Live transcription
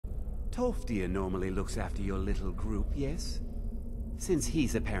Tolfdir normally looks after your little group, yes? Since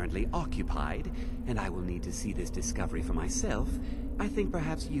he's apparently occupied, and I will need to see this discovery for myself, I think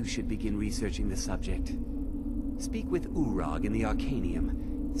perhaps you should begin researching the subject. Speak with Urag in the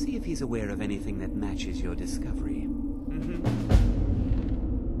Arcanium. See if he's aware of anything that matches your discovery.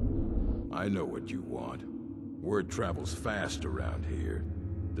 I know what you want. Word travels fast around here.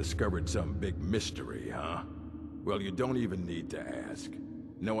 Discovered some big mystery, huh? Well, you don't even need to ask.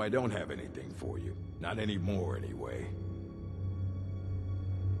 No, I don't have anything for you. Not anymore, anyway.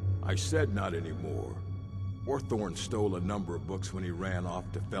 I said not anymore. Orthorn stole a number of books when he ran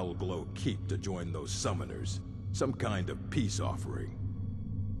off to Felglow Keep to join those summoners. Some kind of peace offering.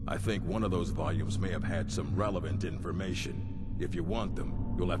 I think one of those volumes may have had some relevant information. If you want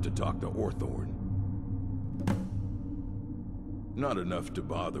them, you'll have to talk to Orthorn. Not enough to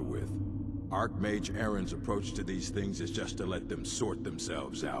bother with. Archmage Aaron's approach to these things is just to let them sort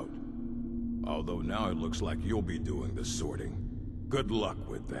themselves out. Although now it looks like you'll be doing the sorting. Good luck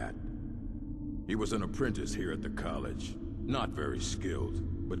with that. He was an apprentice here at the college. Not very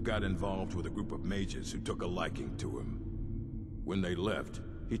skilled, but got involved with a group of mages who took a liking to him. When they left,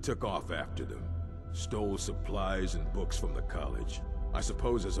 he took off after them. Stole supplies and books from the college. I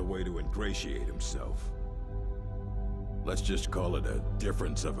suppose as a way to ingratiate himself. Let's just call it a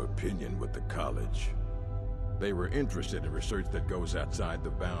difference of opinion with the college. They were interested in research that goes outside the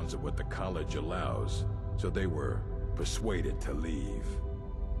bounds of what the college allows, so they were persuaded to leave.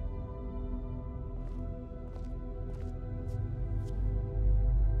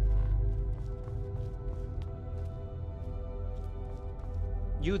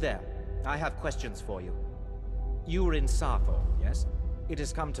 You there. I have questions for you. You were in Sappho, yes? It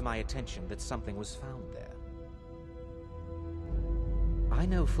has come to my attention that something was found there. I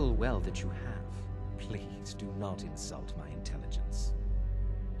know full well that you have. Please do not insult my intelligence.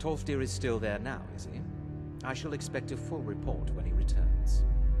 Tolfdir is still there now, is he? I shall expect a full report when he returns.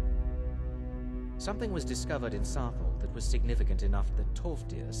 Something was discovered in Sappho that was significant enough that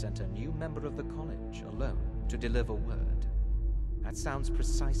Tolfdir sent a new member of the college alone to deliver word. That sounds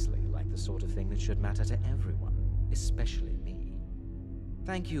precisely like the sort of thing that should matter to everyone, especially me.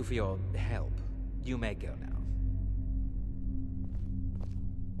 Thank you for your help. You may go now.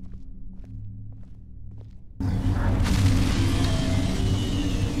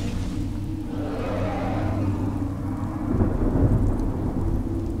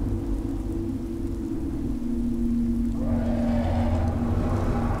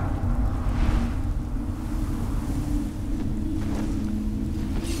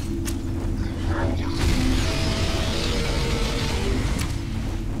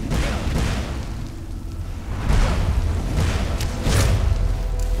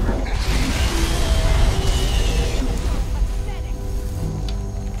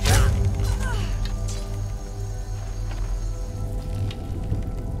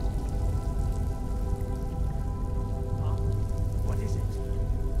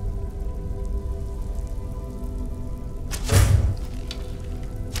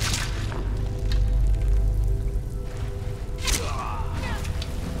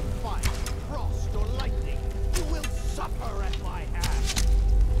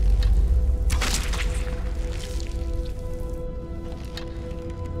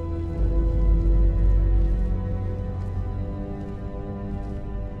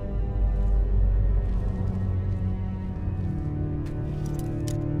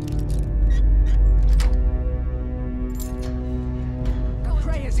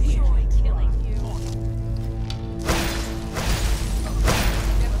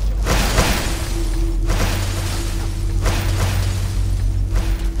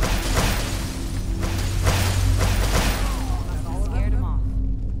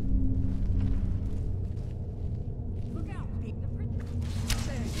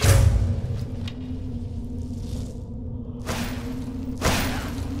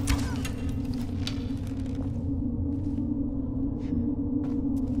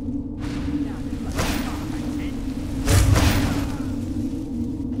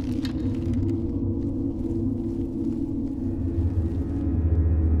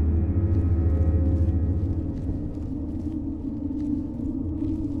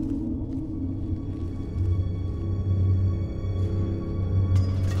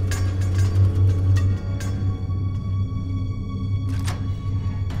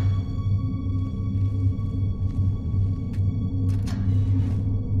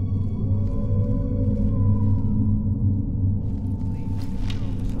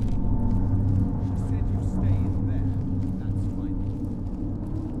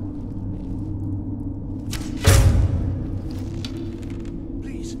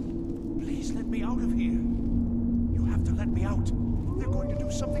 out of here. You have to let me out. They're going to do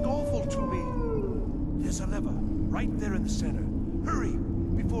something awful to me. There's a lever right there in the center. Hurry,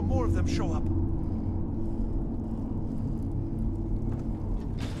 before more of them show up.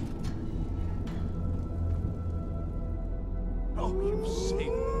 Oh, you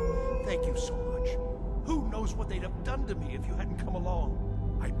saved me. Thank you so much. Who knows what they'd have done to me if you hadn't come along.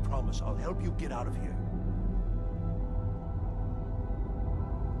 I promise I'll help you get out of here.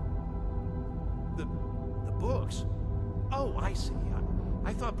 The books? Oh, I see.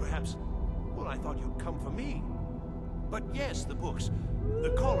 I thought perhaps... Well, I thought you'd come for me. But yes, the books.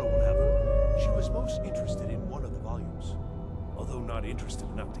 The caller will have them. She was most interested in one of the volumes. Although not interested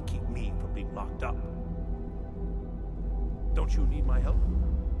enough to keep me from being locked up. Don't you need my help?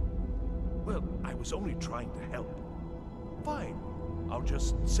 Well, I was only trying to help. Fine. I'll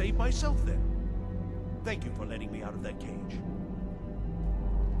just save myself then. Thank you for letting me out of that cage.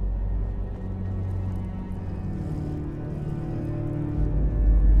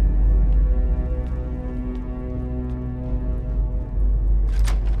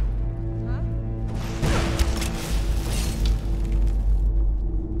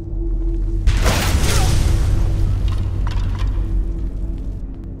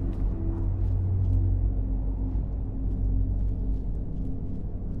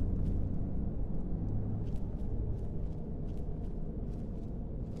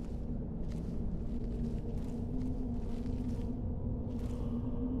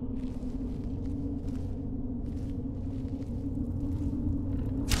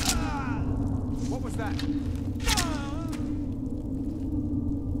 What was that?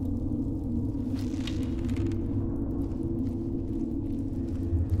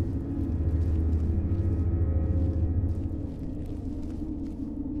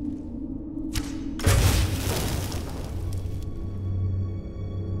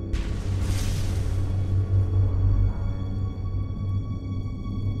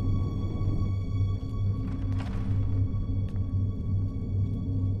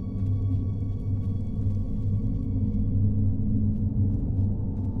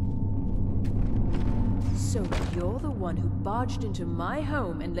 So you're the one who barged into my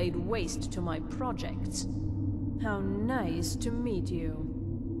home and laid waste to my projects. How nice to meet you.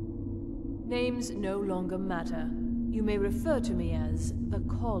 Names no longer matter. You may refer to me as the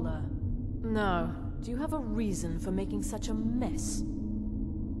Caller. Now, do you have a reason for making such a mess?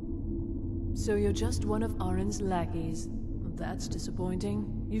 So you're just one of Arin's lackeys. That's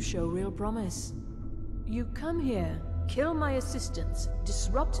disappointing. You show real promise. You come here, kill my assistants,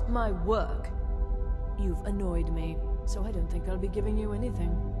 disrupt my work. You've annoyed me, so I don't think I'll be giving you anything.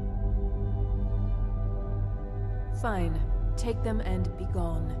 Fine. Take them and be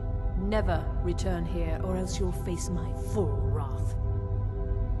gone. Never return here, or else you'll face my full wrath.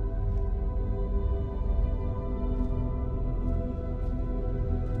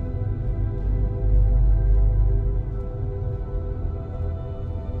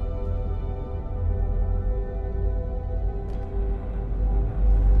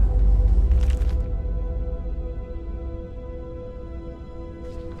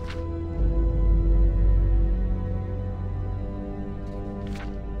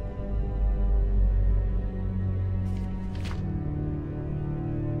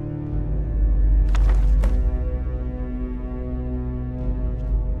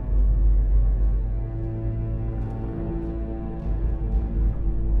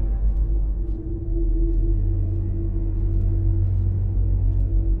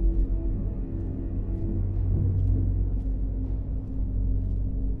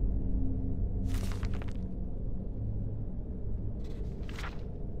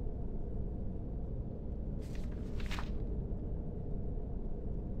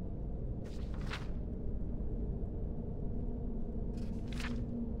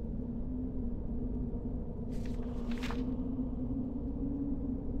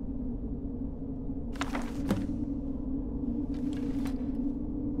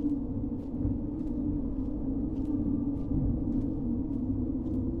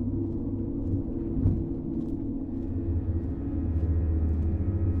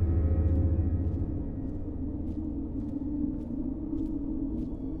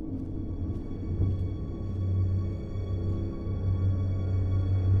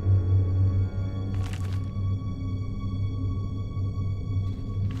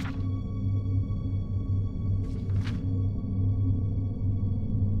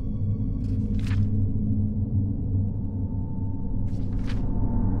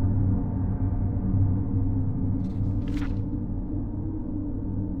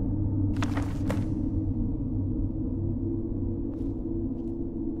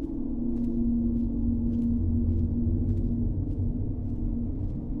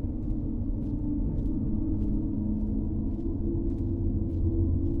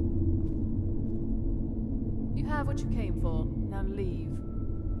 you came for. Now leave.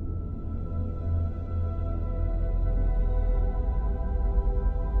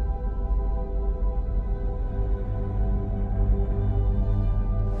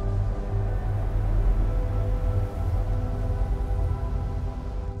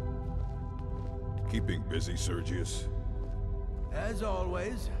 Keeping busy, Sergius? As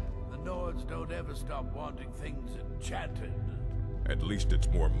always, the Nords don't ever stop wanting things enchanted. At least it's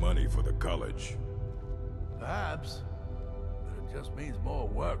more money for the college. Perhaps, but it just means more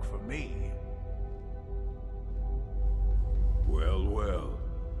work for me. Well, well.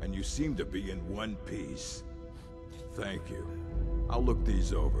 And you seem to be in one piece. Thank you. I'll look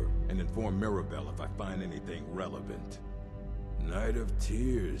these over and inform Mirabelle if I find anything relevant. Night of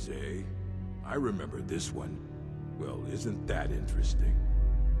Tears, eh? I remember this one. Well, isn't that interesting?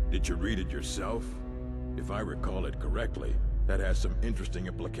 Did you read it yourself? If I recall it correctly, that has some interesting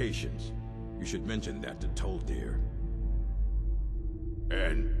implications. You should mention that to Toldir.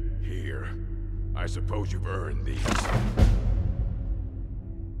 And here. I suppose you've earned these.